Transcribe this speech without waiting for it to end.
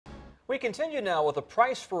We continue now with the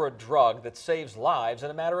price for a drug that saves lives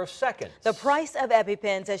in a matter of seconds. The price of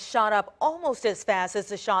EpiPens has shot up almost as fast as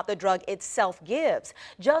the shot the drug itself gives.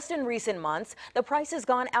 Just in recent months, the price has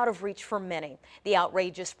gone out of reach for many. The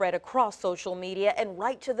outrage is spread across social media and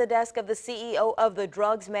right to the desk of the CEO of the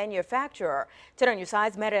drug's manufacturer. 10 on your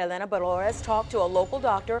side's Maria Elena Dolores talked to a local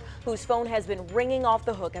doctor whose phone has been ringing off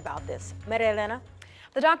the hook about this. Maria Elena?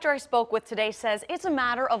 The doctor I spoke with today says it's a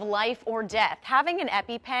matter of life or death. Having an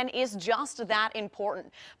EpiPen is just that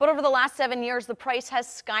important. But over the last 7 years, the price has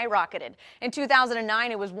skyrocketed. In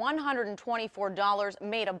 2009, it was $124,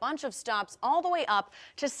 made a bunch of stops all the way up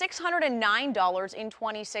to $609 in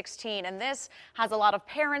 2016. And this has a lot of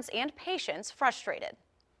parents and patients frustrated.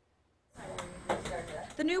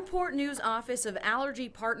 The Newport News office of Allergy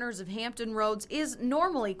Partners of Hampton Roads is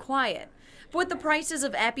normally quiet. But with the prices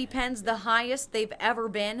of EpiPens the highest they've ever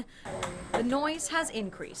been, the noise has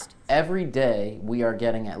increased. Every day we are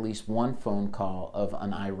getting at least one phone call of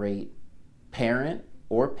an irate parent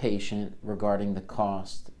or patient regarding the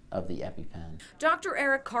cost of the EpiPen. Dr.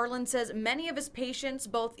 Eric Carlin says many of his patients,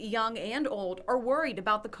 both young and old, are worried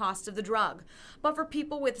about the cost of the drug. But for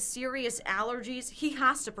people with serious allergies, he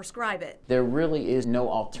has to prescribe it. There really is no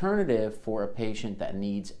alternative for a patient that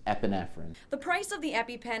needs epinephrine. The price of the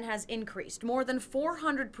EpiPen has increased more than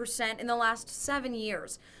 400% in the last 7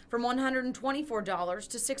 years, from $124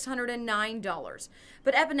 to $609.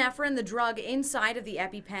 But epinephrine, the drug inside of the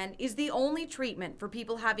EpiPen, is the only treatment for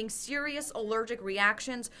people having serious allergic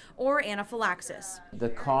reactions or anaphylaxis. The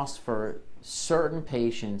cost for certain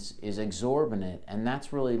patients is exorbitant, and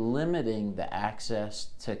that's really limiting the access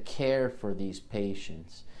to care for these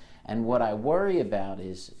patients. And what I worry about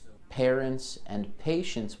is parents and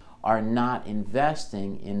patients are not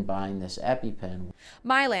investing in buying this EpiPen.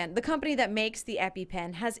 Mylan, the company that makes the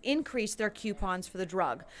EpiPen, has increased their coupons for the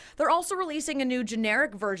drug. They're also releasing a new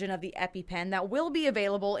generic version of the EpiPen that will be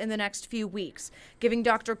available in the next few weeks, giving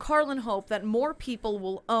Dr. Carlin hope that more people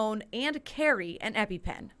will own and carry an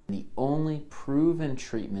EpiPen. The only proven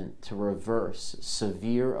treatment to reverse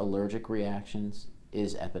severe allergic reactions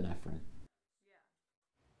is epinephrine.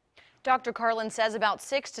 Dr. Carlin says about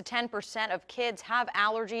 6 to 10% of kids have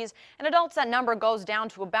allergies. In adults, that number goes down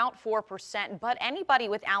to about 4%. But anybody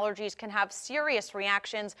with allergies can have serious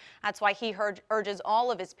reactions. That's why he urges all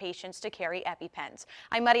of his patients to carry EpiPens.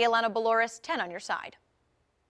 I'm Maria Elena Dolores, 10 on your side.